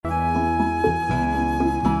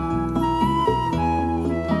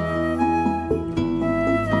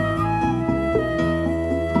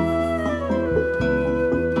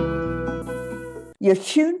You're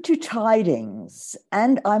tuned to Tidings,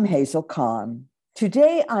 and I'm Hazel Khan.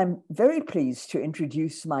 Today, I'm very pleased to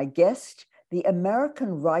introduce my guest, the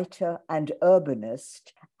American writer and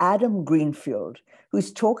urbanist, Adam Greenfield,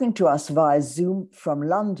 who's talking to us via Zoom from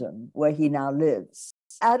London, where he now lives.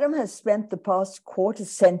 Adam has spent the past quarter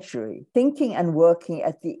century thinking and working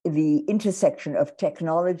at the intersection of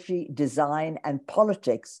technology, design, and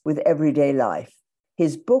politics with everyday life.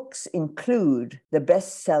 His books include the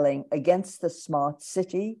best-selling Against the Smart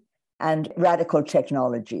City and Radical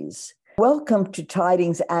Technologies. Welcome to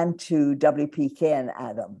Tidings and to WPKN,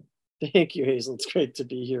 Adam. Thank you, Hazel. It's great to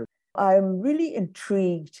be here. I'm really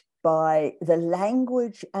intrigued by the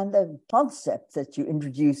language and the concepts that you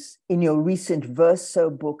introduce in your recent Verso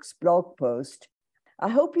Books blog post. I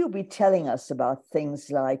hope you'll be telling us about things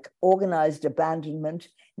like organized abandonment,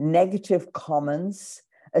 negative commons,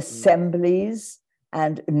 assemblies,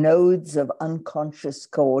 and nodes of unconscious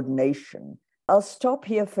coordination. I'll stop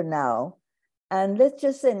here for now, and let's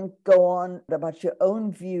just then go on about your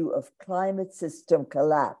own view of climate system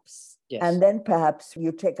collapse. Yes. And then perhaps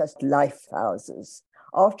you take us to Lifehouses.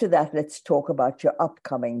 After that, let's talk about your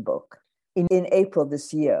upcoming book. In April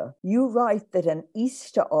this year, you write that an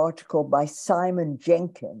Easter article by Simon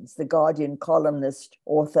Jenkins, the Guardian columnist,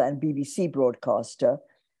 author, and BBC broadcaster,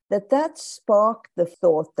 that sparked the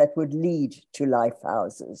thought that would lead to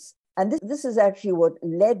Lifehouses. And this is actually what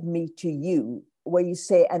led me to you, where you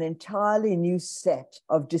say an entirely new set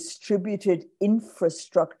of distributed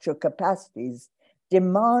infrastructure capacities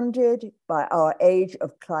demanded by our age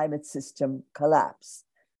of climate system collapse.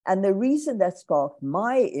 And the reason that sparked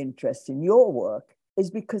my interest in your work is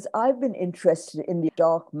because I've been interested in the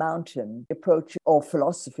dark mountain approach or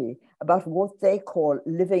philosophy about what they call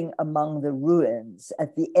living among the ruins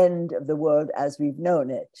at the end of the world as we've known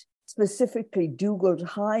it. Specifically, Dougald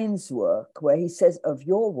Hines' work, where he says of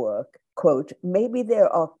your work, quote, maybe there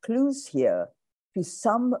are clues here to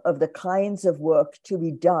some of the kinds of work to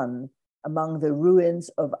be done among the ruins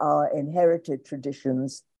of our inherited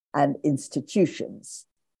traditions and institutions.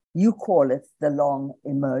 You call it the long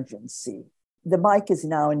emergency. The mic is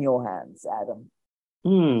now in your hands, Adam.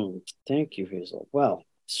 Thank you, Hazel. Well,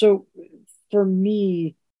 so for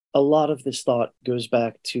me, a lot of this thought goes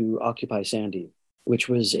back to Occupy Sandy, which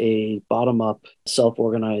was a bottom-up,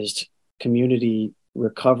 self-organized community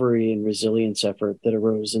recovery and resilience effort that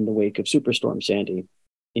arose in the wake of Superstorm Sandy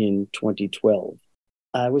in 2012.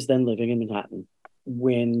 I was then living in Manhattan.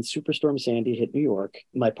 When Superstorm Sandy hit New York,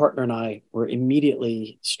 my partner and I were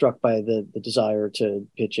immediately struck by the desire to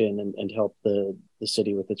pitch in and help the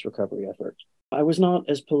city with its recovery effort. I was not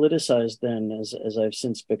as politicized then as I've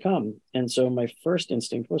since become. And so my first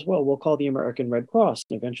instinct was, well, we'll call the American Red Cross.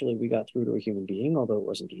 And eventually we got through to a human being, although it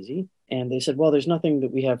wasn't easy. And they said, well, there's nothing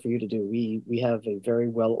that we have for you to do. We have a very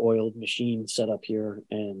well-oiled machine set up here.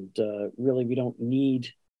 And really, we don't need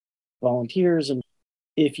volunteers. And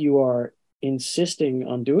if you are insisting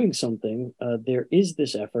on doing something, there is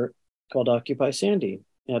this effort called Occupy Sandy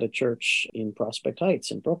at a church in Prospect Heights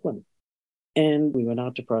in Brooklyn. And we went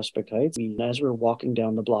out to Prospect Heights. As we were walking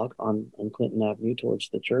down the block on Clinton Avenue towards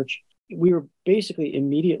the church, we were basically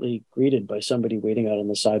immediately greeted by somebody waiting out on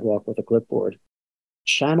the sidewalk with a clipboard,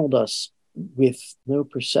 channeled us with no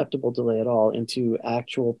perceptible delay at all into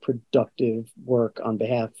actual productive work on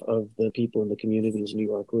behalf of the people in the communities in New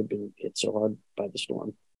York who had been hit so hard by the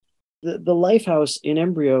storm. The Lifehouse in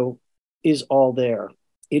embryo is all there.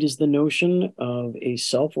 It is the notion of a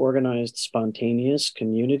self-organized, spontaneous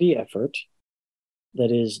community effort that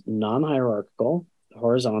is non-hierarchical,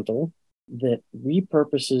 horizontal, that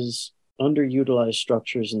repurposes underutilized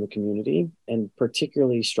structures in the community, and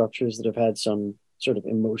particularly structures that have had some sort of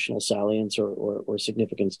emotional salience or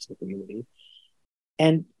significance to the community,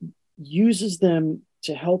 and uses them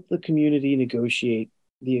to help the community negotiate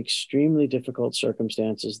the extremely difficult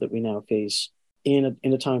circumstances that we now face in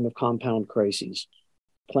a time of compound crises.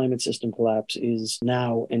 Climate system collapse is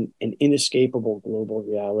now an inescapable global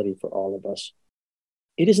reality for all of us.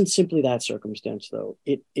 It isn't simply that circumstance, though.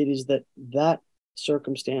 It is that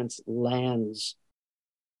circumstance lands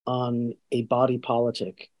on a body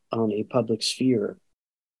politic, on a public sphere,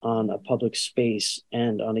 on a public space,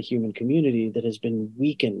 and on a human community that has been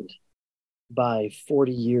weakened by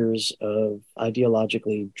 40 years of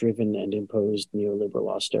ideologically driven and imposed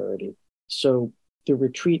neoliberal austerity. So the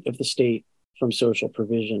retreat of the state from social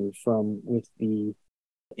provision, with the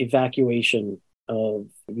evacuation of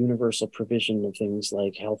universal provision of things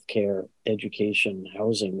like healthcare, education,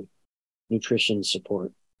 housing, nutrition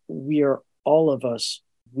support, we are, all of us,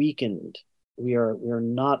 weakened. We are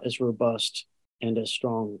not as robust and as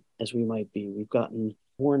strong as we might be. We've gotten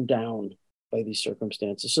worn down by these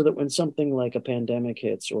circumstances, so that when something like a pandemic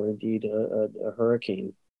hits, or indeed a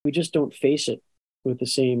hurricane, we just don't face it with the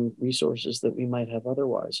same resources that we might have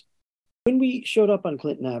otherwise. When we showed up on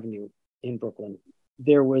Clinton Avenue in Brooklyn,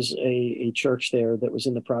 there was a church there that was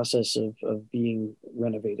in the process of being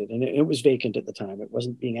renovated, and it was vacant at the time. It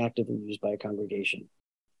wasn't being actively used by a congregation.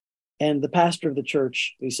 And the pastor of the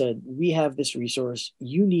church, he said, we have this resource.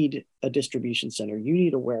 You need a distribution center. You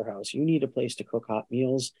need a warehouse. You need a place to cook hot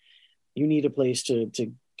meals. You need a place to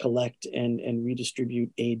collect and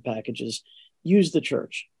redistribute aid packages. Use the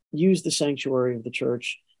church. Use the sanctuary of the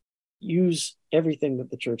church. Use everything that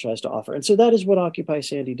the church has to offer. And so that is what Occupy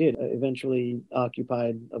Sandy did. Eventually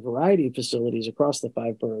occupied a variety of facilities across the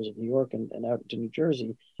 5 boroughs of New York and out into New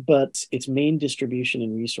Jersey. But its main distribution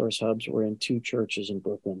and resource hubs were in 2 churches in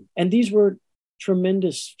Brooklyn. And these were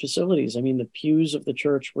tremendous facilities. I mean, the pews of the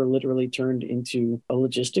church were literally turned into a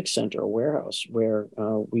logistics center, a warehouse, where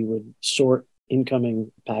we would sort incoming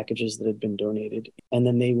packages that had been donated. And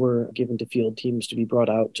then they were given to field teams to be brought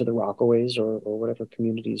out to the Rockaways or whatever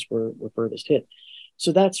communities were furthest hit.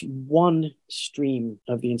 So that's one stream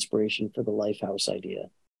of the inspiration for the Lifehouse idea.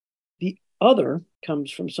 The other comes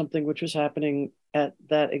from something which was happening at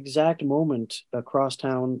that exact moment across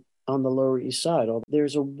town on the Lower East Side.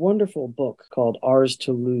 There's a wonderful book called Ours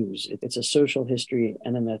to Lose. It's a social history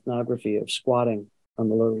and an ethnography of squatting on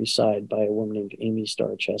the Lower East Side by a woman named Amy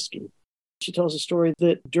Starachesky. She tells a story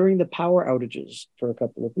that during the power outages for a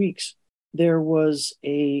couple of weeks, there was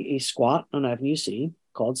a squat on Avenue C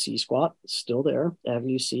called C Squat, still there,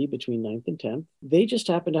 Avenue C between 9th and 10th. They just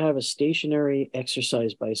happened to have a stationary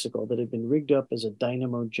exercise bicycle that had been rigged up as a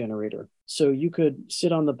dynamo generator. So you could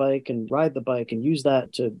sit on the bike and ride the bike and use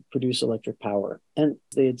that to produce electric power. And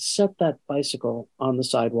they had set that bicycle on the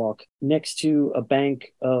sidewalk next to a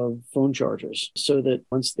bank of phone chargers so that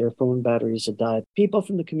once their phone batteries had died, people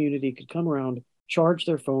from the community could come around, charge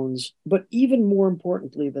their phones. But even more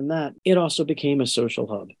importantly than that, it also became a social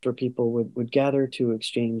hub where people would gather to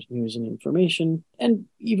exchange news and information, and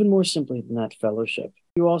even more simply than that, fellowship.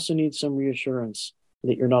 You also need some reassurance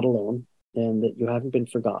that you're not alone and that you haven't been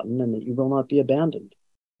forgotten and that you will not be abandoned.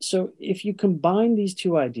 So if you combine these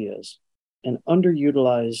 2 ideas, an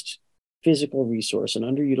underutilized physical resource, an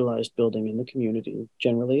underutilized building in the community,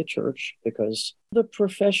 generally a church, because the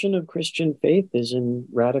profession of Christian faith is in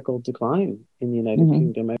radical decline in the United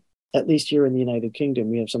Kingdom. At least here in the United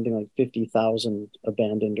Kingdom, we have something like 50,000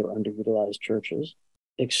 abandoned or underutilized churches.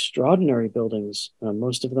 Extraordinary buildings,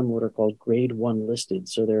 most of them what are called grade 1 listed.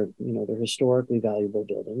 So they're historically valuable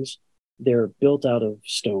buildings. They're built out of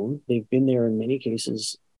stone. They've been there in many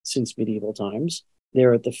cases since medieval times.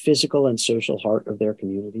 They're at the physical and social heart of their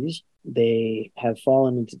communities. They have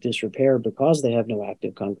fallen into disrepair because they have no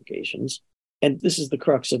active congregations. And this is the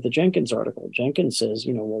crux of the Jenkins article. Jenkins says,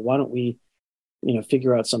 well, why don't we,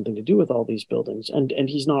 figure out something to do with all these buildings? And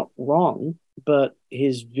he's not wrong, but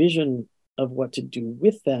his vision of what to do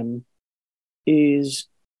with them is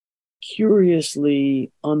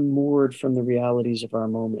curiously unmoored from the realities of our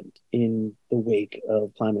moment in the wake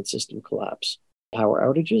of climate system collapse. Power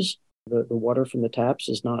outages. The water from the taps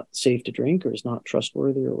is not safe to drink or is not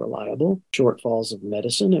trustworthy or reliable. Shortfalls of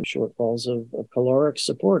medicine and shortfalls of caloric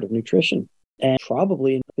support, of nutrition, and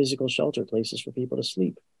probably in physical shelter, places for people to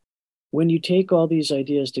sleep. When you take all these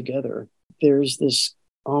ideas together, there's this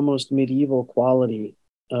almost medieval quality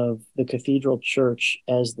of the cathedral church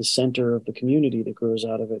as the center of the community that grows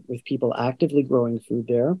out of it, with people actively growing food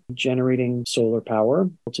there, generating solar power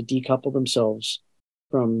to decouple themselves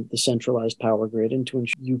from the centralized power grid, and to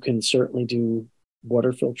ensure you can certainly do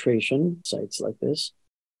water filtration, sites like this.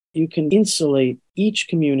 You can insulate each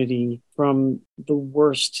community from the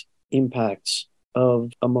worst impacts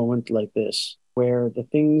of a moment like this, where the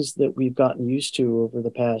things that we've gotten used to over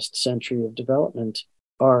the past century of development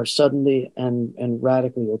are suddenly and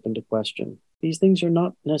radically open to question. These things are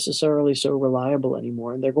not necessarily so reliable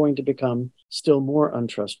anymore, and they're going to become still more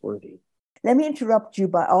untrustworthy. Let me interrupt you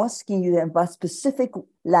by asking you then about specific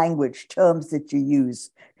language terms that you use.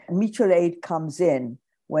 Mutual aid comes in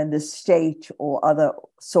when the state or other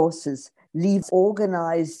sources leave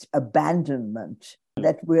organized abandonment,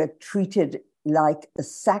 that we're treated like a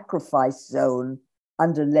sacrifice zone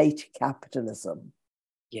under late capitalism.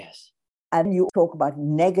 Yes. And you talk about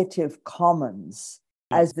negative commons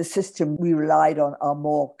as the system we relied on are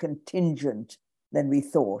more contingent than we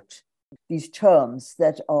thought. These terms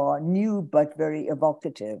that are new but very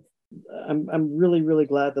evocative. I'm really, really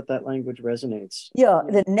glad that language resonates. Yeah,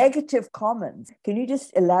 the negative commons. Can you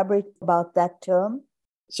just elaborate about that term?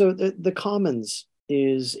 So the commons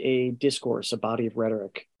is a discourse, a body of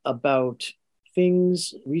rhetoric about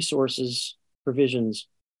things, resources, provisions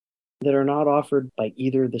that are not offered by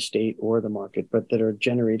either the state or the market, but that are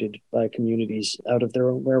generated by communities out of their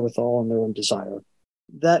own wherewithal and their own desire.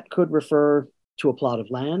 That could refer to a plot of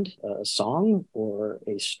land, a song, or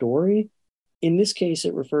a story. In this case,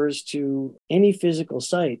 it refers to any physical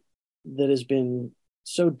site that has been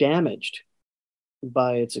so damaged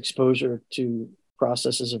by its exposure to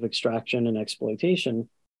processes of extraction and exploitation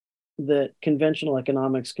that conventional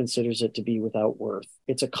economics considers it to be without worth.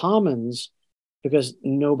 It's a commons because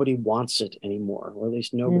nobody wants it anymore, or at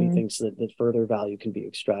least nobody thinks that further value can be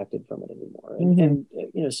extracted from it anymore.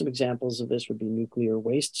 And some examples of this would be nuclear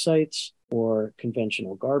waste sites or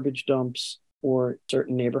conventional garbage dumps or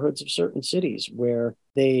certain neighborhoods of certain cities where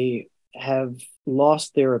they have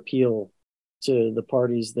lost their appeal to the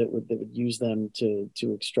parties that would use them to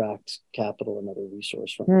extract capital and other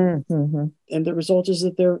resource from them. And the result is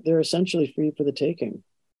that they're essentially free for the taking.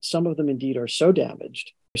 Some of them indeed are so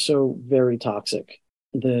damaged, so very toxic,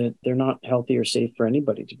 that they're not healthy or safe for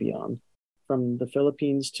anybody to be on. From the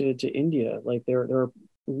Philippines to India, like there are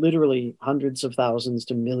literally hundreds of thousands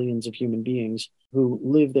to millions of human beings who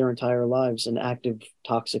live their entire lives in active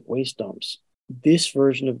toxic waste dumps. This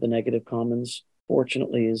version of the negative commons,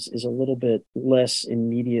 fortunately, is a little bit less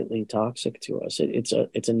immediately toxic to us. It's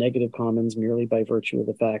a negative commons merely by virtue of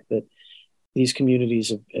the fact that these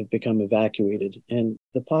communities have become evacuated, and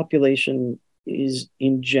the population is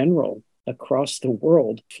in general across the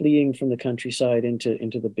world fleeing from the countryside into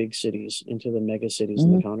the big cities, into the mega cities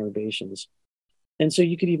and the conurbations. And so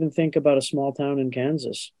you could even think about a small town in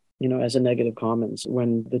Kansas, as a negative commons.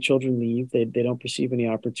 When the children leave, they don't perceive any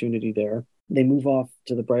opportunity there. They move off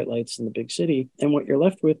to the bright lights in the big city. And what you're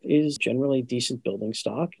left with is generally decent building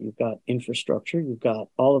stock. You've got infrastructure. You've got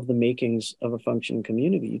all of the makings of a functioning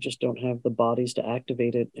community. You just don't have the bodies to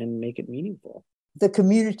activate it and make it meaningful. The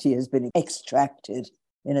community has been extracted,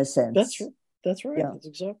 in a sense. That's right. That's right. Yeah. That's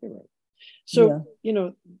exactly right. So,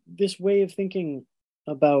 this way of thinking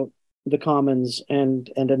about the commons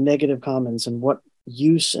and a negative commons and what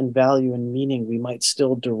use and value and meaning we might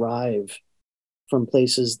still derive from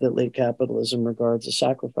places that late capitalism regards as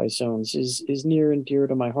sacrifice zones is near and dear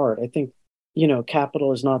to my heart. I think,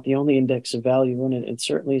 capital is not the only index of value, and it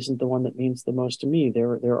certainly isn't the one that means the most to me.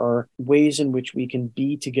 There are ways in which we can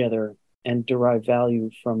be together and derive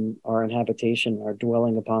value from our inhabitation, our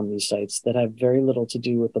dwelling upon these sites that have very little to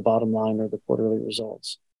do with the bottom line or the quarterly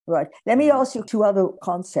results. Right. Let me ask you two other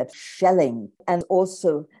concepts, shelling and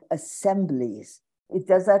also assemblies.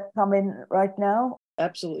 Does that come in right now?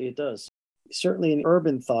 Absolutely, it does. Certainly in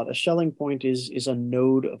urban thought, a shelling point is a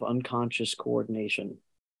node of unconscious coordination.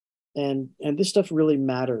 And this stuff really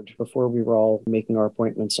mattered before we were all making our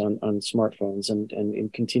appointments on smartphones and in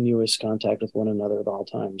continuous contact with one another at all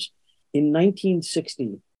times. In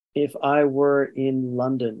 1960, if I were in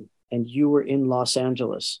London and you were in Los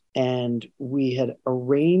Angeles and we had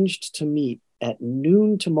arranged to meet at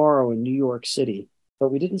noon tomorrow in New York City, but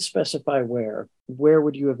we didn't specify where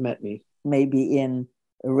would you have met me? Maybe in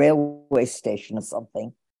a railway station or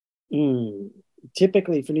something.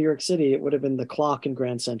 Typically for New York City, it would have been the clock in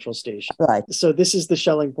Grand Central Station. Right. So this is the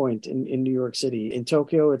shelling point in New York City. In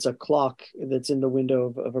Tokyo, it's a clock that's in the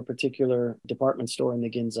window of a particular department store in the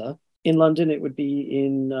Ginza. In London, it would be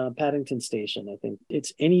in Paddington Station, I think.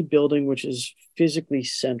 It's any building which is physically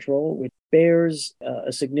central, which bears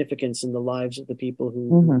a significance in the lives of the people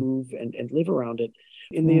who move and live around it.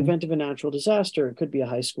 In the event of a natural disaster, it could be a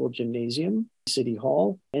high school gymnasium, city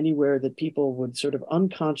hall, anywhere that people would sort of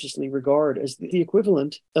unconsciously regard as the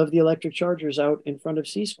equivalent of the electric chargers out in front of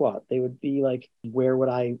C-Squat. They would be like, where would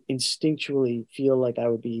I instinctually feel like I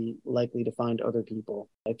would be likely to find other people?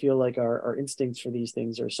 I feel like our instincts for these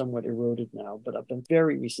things are somewhat eroded now, but up until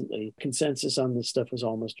very recently, consensus on this stuff was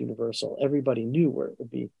almost universal. Everybody knew where it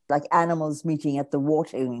would be. Like animals meeting at the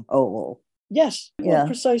watering hole. Yes, well,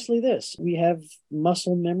 precisely this. We have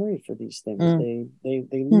muscle memory for these things.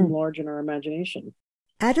 They loom large in our imagination.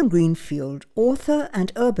 Adam Greenfield, author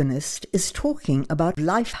and urbanist, is talking about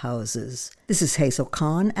Lifehouses. This is Hazel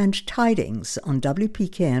Khan and Tidings on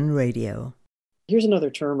WPKN Radio. Here's another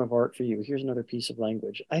term of art for you. Here's another piece of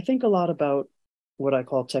language. I think a lot about what I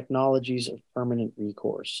call technologies of permanent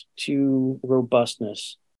recourse to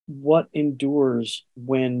robustness. What endures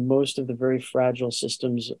when most of the very fragile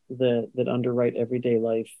systems that underwrite everyday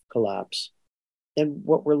life collapse? And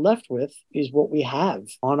what we're left with is what we have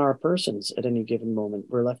on our persons at any given moment.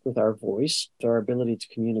 We're left with our voice, our ability to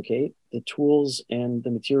communicate, the tools and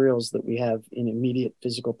the materials that we have in immediate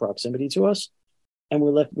physical proximity to us. And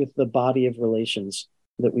we're left with the body of relations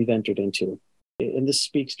that we've entered into. And this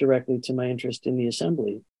speaks directly to my interest in the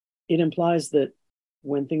assembly. It implies that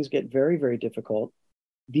when things get very, very difficult,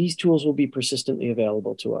 these tools will be persistently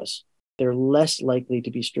available to us. They're less likely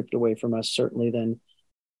to be stripped away from us, certainly, than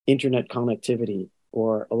internet connectivity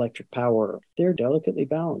or electric power. They're delicately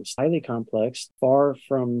balanced, highly complex, far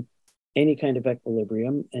from any kind of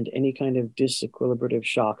equilibrium, and any kind of disequilibrative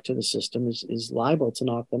shock to the system is liable to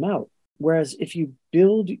knock them out. Whereas if you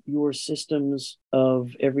build your systems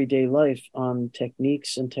of everyday life on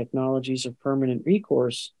techniques and technologies of permanent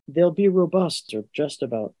recourse, they'll be robust to just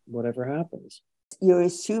about whatever happens. You're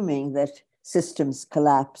assuming that systems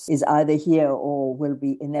collapse is either here or will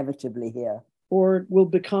be inevitably here. Or will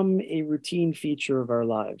become a routine feature of our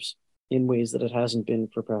lives in ways that it hasn't been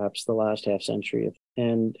for perhaps the last half century,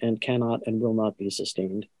 and cannot and will not be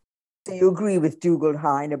sustained. So you agree with Dougal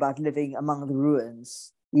Hine about living among the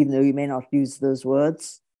ruins, even though you may not use those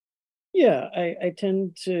words? Yeah, I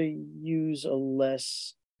tend to use a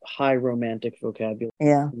less high romantic vocabulary,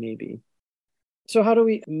 maybe. So how do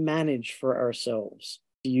we manage for ourselves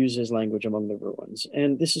to use his language among the ruins?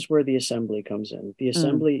 And this is where the assembly comes in. The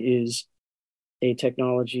assembly is a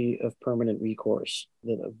technology of permanent recourse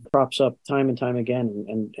that crops up time and time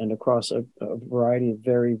again and across a variety of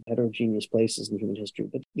very heterogeneous places in human history.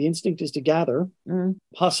 But the instinct is to gather,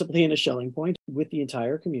 possibly in a Schelling point, with the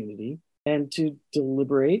entire community, and to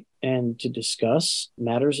deliberate and to discuss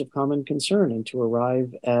matters of common concern, and to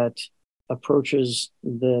arrive at approaches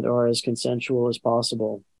that are as consensual as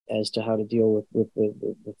possible as to how to deal with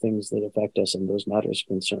the things that affect us and those matters of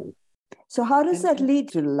concern. So how does that lead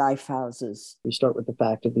to Lifehouses? We start with the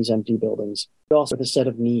fact of these empty buildings, but also with a set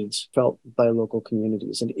of needs felt by local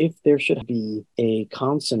communities. And if there should be a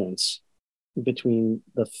consonance between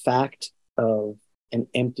the fact of an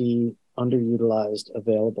empty, underutilized,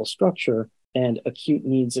 available structure and acute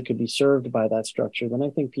needs that could be served by that structure, then I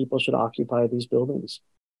think people should occupy these buildings.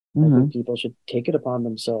 I think people should take it upon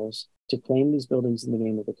themselves to claim these buildings in the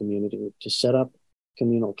name of the community, to set up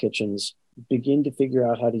communal kitchens, begin to figure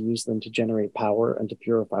out how to use them to generate power and to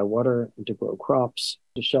purify water and to grow crops,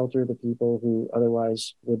 to shelter the people who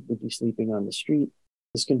otherwise would be sleeping on the street.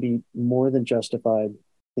 This can be more than justified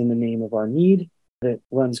in the name of our need. That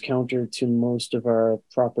runs counter to most of our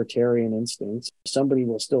proprietarian instincts. Somebody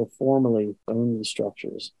will still formally own these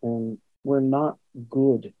structures. And we're not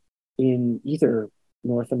good in either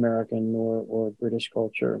North American or British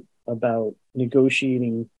culture about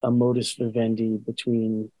negotiating a modus vivendi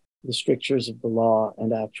between the strictures of the law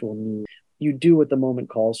and actual need. You do what the moment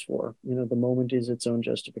calls for. The moment is its own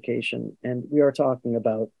justification. And we are talking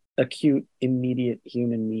about acute, immediate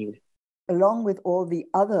human need. Along with all the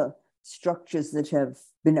other structures that have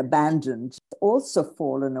been abandoned, also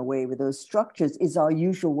fallen away with those structures is our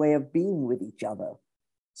usual way of being with each other.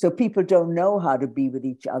 So people don't know how to be with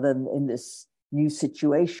each other in this new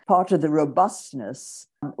situation. Part of the robustness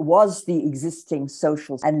was the existing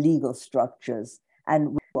social and legal structures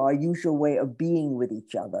and our usual way of being with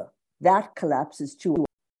each other. That collapses too.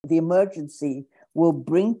 The emergency will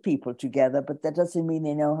bring people together, but that doesn't mean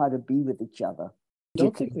they know how to be with each other. I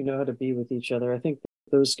don't think we know how to be with each other. I think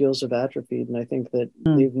those skills have atrophied, and I think that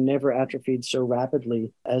they've never atrophied so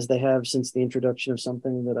rapidly as they have since the introduction of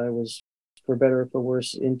something that I was, for better or for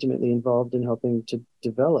worse, intimately involved in helping to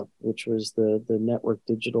develop, which was the network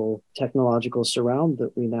digital technological surround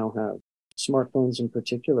that we now have. Smartphones in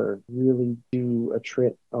particular really do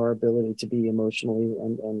attrit our ability to be emotionally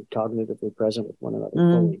and cognitively present with one another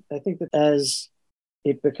fully. I think that as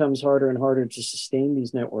it becomes harder and harder to sustain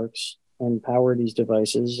these networks and power these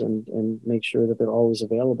devices and make sure that they're always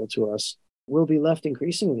available to us, we'll be left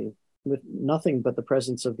increasingly with nothing but the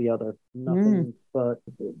presence of the other, nothing but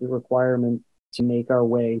the requirement to make our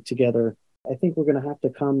way together. I think we're going to have to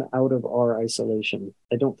come out of our isolation.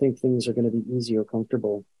 I don't think things are going to be easy or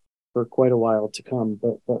comfortable for quite a while to come,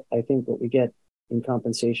 but I think what we get in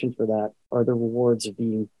compensation for that are the rewards of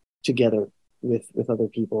being together with other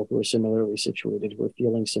people who are similarly situated, who are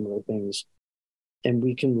feeling similar things. And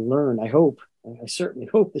we can learn, I certainly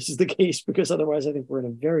hope this is the case, because otherwise I think we're in a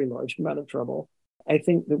very large amount of trouble. I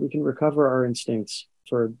think that we can recover our instincts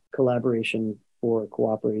for collaboration, for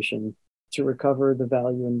cooperation, to recover the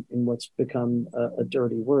value in what's become a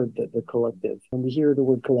dirty word, the collective. When we hear the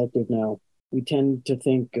word collective now, we tend to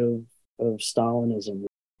think of Stalinism,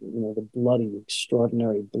 the bloody,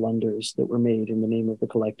 extraordinary blunders that were made in the name of the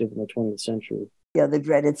collective in the 20th century. Yeah, the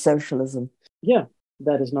dreaded socialism. Yeah,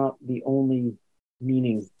 that is not the only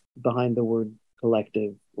meaning behind the word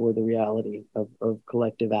collective or the reality of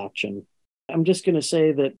collective action. I'm just going to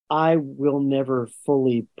say that I will never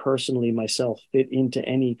fully personally myself fit into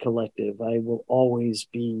any collective. I will always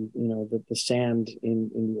be, the sand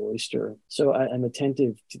in the oyster. So I'm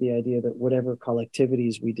attentive to the idea that whatever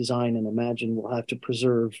collectivities we design and imagine will have to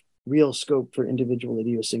preserve real scope for individual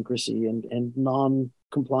idiosyncrasy and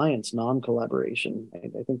non-compliance, non-collaboration.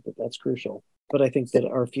 I think that that's crucial. But I think that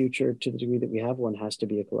our future, to the degree that we have one, has to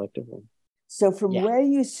be a collective one. So from where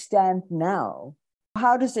you stand now,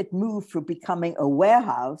 how does it move from becoming a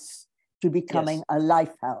warehouse to becoming a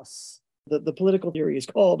life house? The political theory is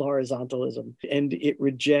called horizontalism, and it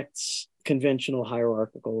rejects conventional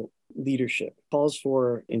hierarchical leadership, calls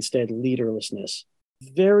for instead leaderlessness.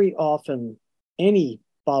 Very often, any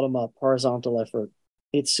bottom-up horizontal effort,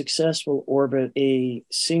 its success will orbit a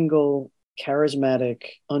single, charismatic,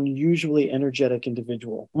 unusually energetic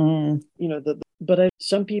individual.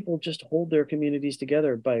 Some people just hold their communities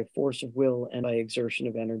together by force of will and by exertion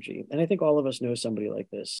of energy. And I think all of us know somebody like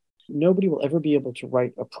this. Nobody will ever be able to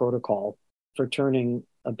write a protocol for turning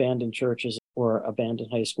abandoned churches or abandoned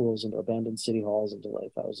high schools and abandoned city halls into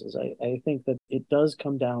life houses. I think that it does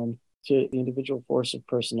come down to the individual force of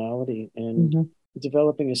personality and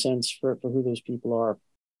developing a sense for who those people are.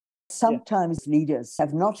 Sometimes leaders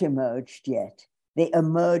have not emerged yet. They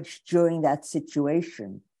emerged during that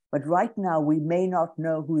situation. But right now, we may not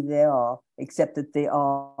know who they are, except that they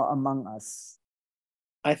are among us.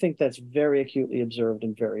 I think that's very acutely observed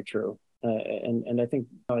and very true. And I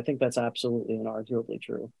think that's absolutely and arguably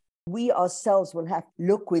true. We ourselves will have to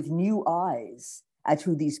look with new eyes at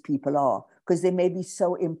who these people are, because they may be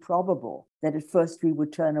so improbable that at first we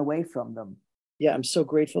would turn away from them. Yeah, I'm so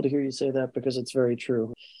grateful to hear you say that, because it's very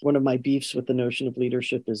true. One of my beefs with the notion of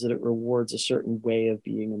leadership is that it rewards a certain way of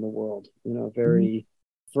being in the world, very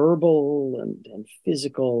verbal and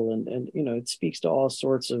physical. And it speaks to all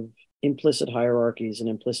sorts of implicit hierarchies and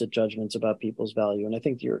implicit judgments about people's value. And I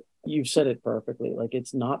think you've said it perfectly. Like,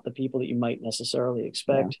 it's not the people that you might necessarily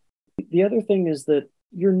expect. Yeah. The other thing is that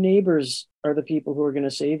your neighbors are the people who are going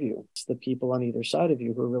to save you. It's the people on either side of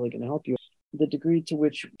you who are really going to help you. The degree to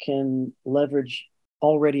which you can leverage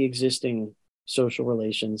already existing social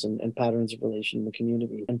relations and patterns of relation in the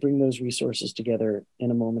community and bring those resources together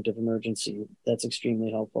in a moment of emergency, that's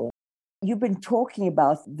extremely helpful. You've been talking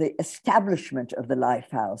about the establishment of the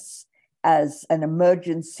Lifehouse as an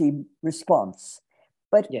emergency response,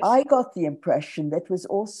 but yes. I got the impression that was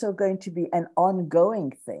also going to be an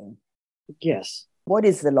ongoing thing. Yes. What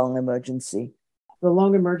is the long emergency? The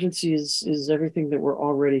long emergency is everything that we're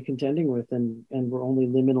already contending with and we're only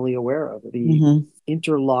liminally aware of. The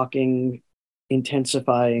interlocking,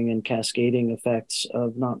 intensifying, and cascading effects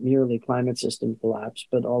of not merely climate system collapse,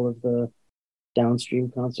 but all of the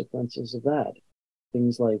downstream consequences of that.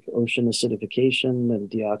 Things like ocean acidification and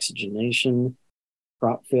deoxygenation,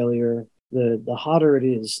 crop failure. The hotter it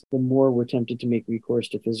is, the more we're tempted to make recourse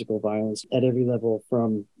to physical violence at every level,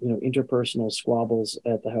 from interpersonal squabbles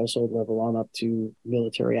at the household level on up to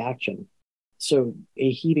military action. So a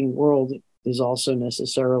heating world is also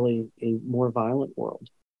necessarily a more violent world.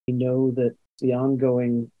 We know that the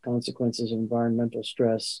ongoing consequences of environmental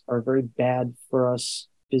stress are very bad for us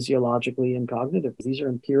physiologically and cognitively. These are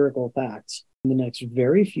empirical facts. In the next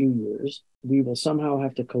very few years, we will somehow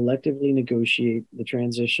have to collectively negotiate the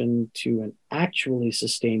transition to an actually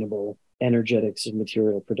sustainable energetics of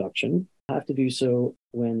material production. We'll have to do so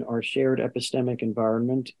when our shared epistemic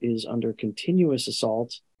environment is under continuous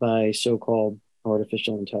assault by so-called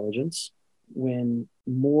artificial intelligence, when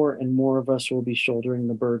more and more of us will be shouldering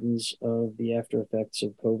the burdens of the after effects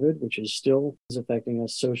of COVID, which is still affecting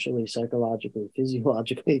us socially, psychologically,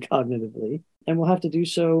 physiologically, cognitively. And we'll have to do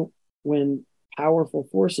so when powerful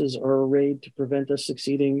forces are arrayed to prevent us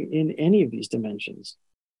succeeding in any of these dimensions.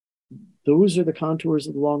 Those are the contours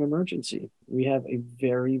of the long emergency. We have a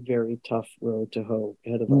very, very tough road to hoe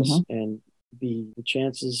ahead of us, and the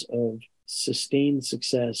chances of sustained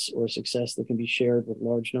success or success that can be shared with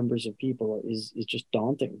large numbers of people is just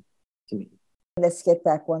daunting to me. Let's get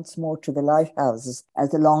back once more to the Lifehouses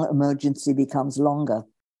as the long emergency becomes longer.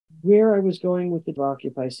 Where I was going with the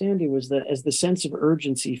Occupy Sandy was that as the sense of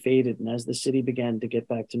urgency faded and as the city began to get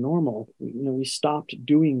back to normal, we stopped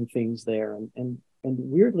doing things there. And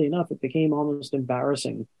weirdly enough, it became almost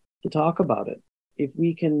embarrassing to talk about it. If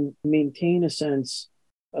we can maintain a sense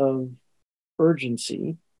of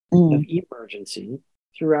urgency, of emergency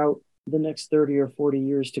throughout the next 30 or 40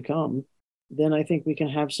 years to come, then I think we can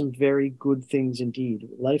have some very good things indeed.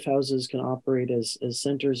 Lifehouses can operate as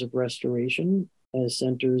centers of restoration, as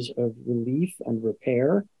centers of relief and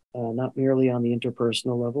repair, not merely on the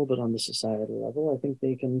interpersonal level, but on the societal level. I think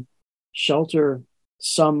they can shelter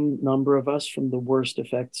some number of us from the worst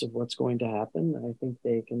effects of what's going to happen. I think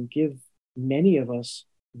they can give many of us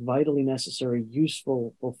vitally necessary,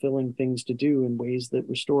 useful, fulfilling things to do in ways that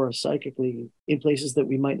restore us psychically in places that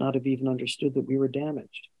we might not have even understood that we were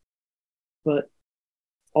damaged. But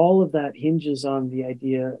all of that hinges on the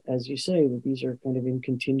idea, as you say, that these are kind of in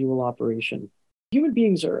continual operation. Human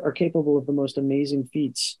beings are capable of the most amazing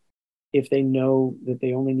feats if they know that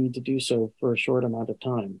they only need to do so for a short amount of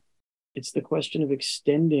time. It's the question of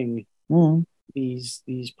extending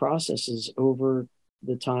these processes over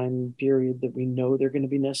the time period that we know they're going to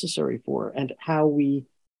be necessary for, and how we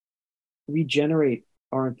regenerate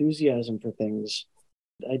our enthusiasm for things.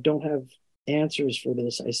 I don't have answers for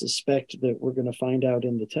this. I suspect that we're going to find out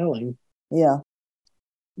in the telling. Yeah.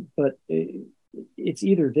 But it's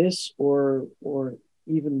either this or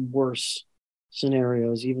even worse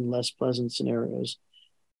scenarios, even less pleasant scenarios.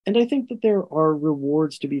 And I think that there are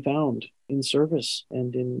rewards to be found in service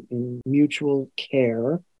and in mutual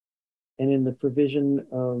care and in the provision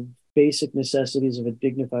of basic necessities of a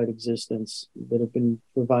dignified existence that have been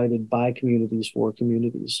provided by communities for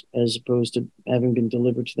communities, as opposed to having been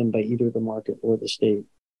delivered to them by either the market or the state.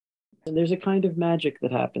 And there's a kind of magic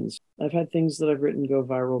that happens. I've had things that I've written go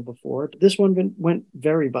viral before. This one went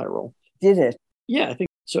very viral. Did it? Yeah, I think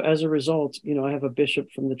so. As a result, I have a bishop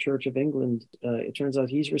from the Church of England. It turns out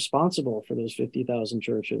he's responsible for those 50,000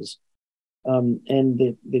 churches. And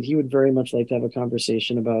that he would very much like to have a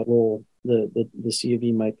conversation about the role the C of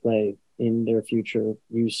E might play in their future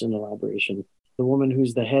use and elaboration. The woman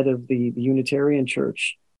who's the head of the Unitarian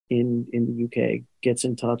Church in the UK gets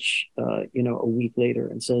in touch, a week later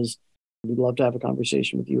and says, "We'd love to have a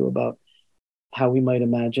conversation with you about how we might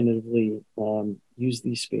imaginatively use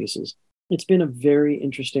these spaces." It's been a very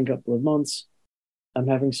interesting couple of months. I'm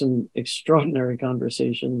having some extraordinary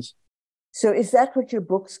conversations. So is that what your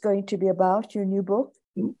book's going to be about, your new book?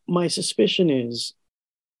 My suspicion is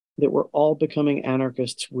that we're all becoming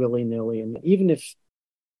anarchists willy-nilly. And even if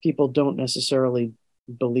people don't necessarily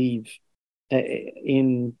believe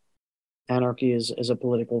in anarchy as a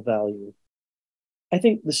political value, I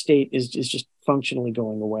think the state is just functionally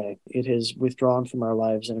going away. It has withdrawn from our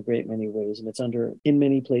lives in a great many ways, and it's in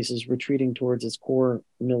many places, retreating towards its core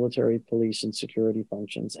military, police, and security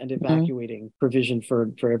functions and evacuating provision for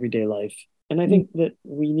everyday life. And I think that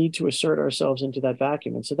we need to assert ourselves into that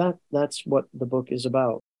vacuum. And so that's what the book is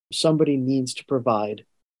about. Somebody needs to provide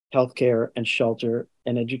healthcare and shelter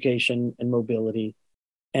and education and mobility.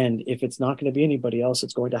 And if it's not going to be anybody else,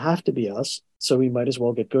 it's going to have to be us. So we might as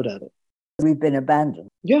well get good at it. We've been abandoned.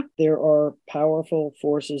 Yeah, there are powerful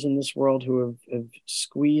forces in this world who have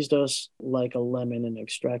squeezed us like a lemon and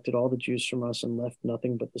extracted all the juice from us and left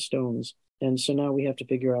nothing but the stones. And so now we have to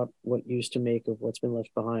figure out what use to make of what's been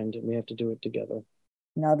left behind, and we have to do it together.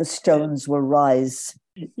 Now the stones will rise.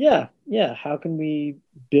 Yeah. How can we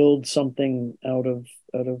build something out of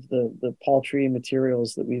the paltry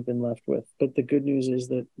materials that we've been left with? But the good news is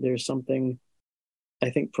that there's something, I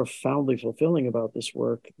think, profoundly fulfilling about this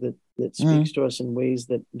work that speaks to us in ways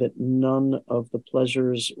that none of the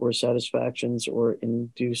pleasures or satisfactions or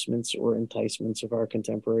inducements or enticements of our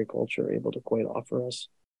contemporary culture are able to quite offer us.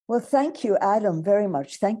 Well, thank you, Adam, very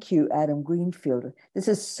much. Thank you, Adam Greenfield. This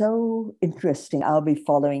is so interesting. I'll be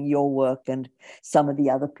following your work and some of the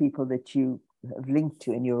other people that you have linked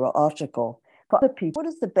to in your article. For other people, what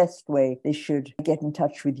is the best way they should get in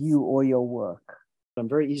touch with you or your work? I'm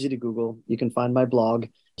very easy to Google. You can find my blog,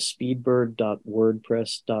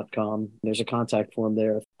 speedbird.wordpress.com. There's a contact form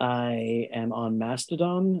there. I am on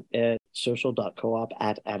Mastodon at social.coop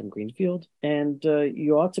 @Adam Greenfield. And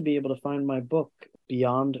you ought to be able to find my book,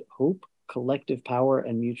 Beyond Hope, Collective Power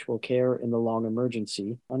and Mutual Care in the Long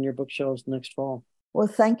Emergency, on your bookshelves next fall. Well,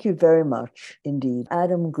 thank you very much indeed,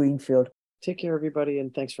 Adam Greenfield. Take care, everybody,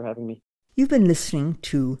 and thanks for having me. You've been listening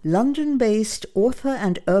to London-based author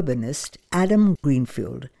and urbanist Adam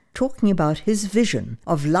Greenfield talking about his vision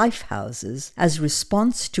of Lifehouses as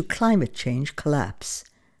response to climate change collapse.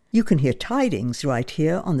 You can hear Tidings right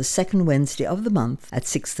here on the second Wednesday of the month at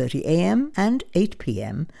 6:30 a.m. and 8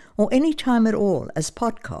 p.m. or any time at all as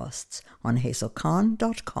podcasts on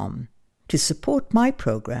hazelkhan.com. To support my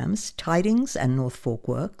programs, Tidings and North Fork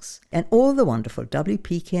Works, and all the wonderful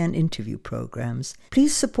WPKN interview programs,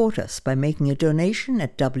 please support us by making a donation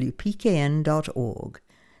at wpkn.org.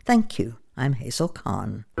 Thank you. I'm Hazel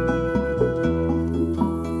Khan.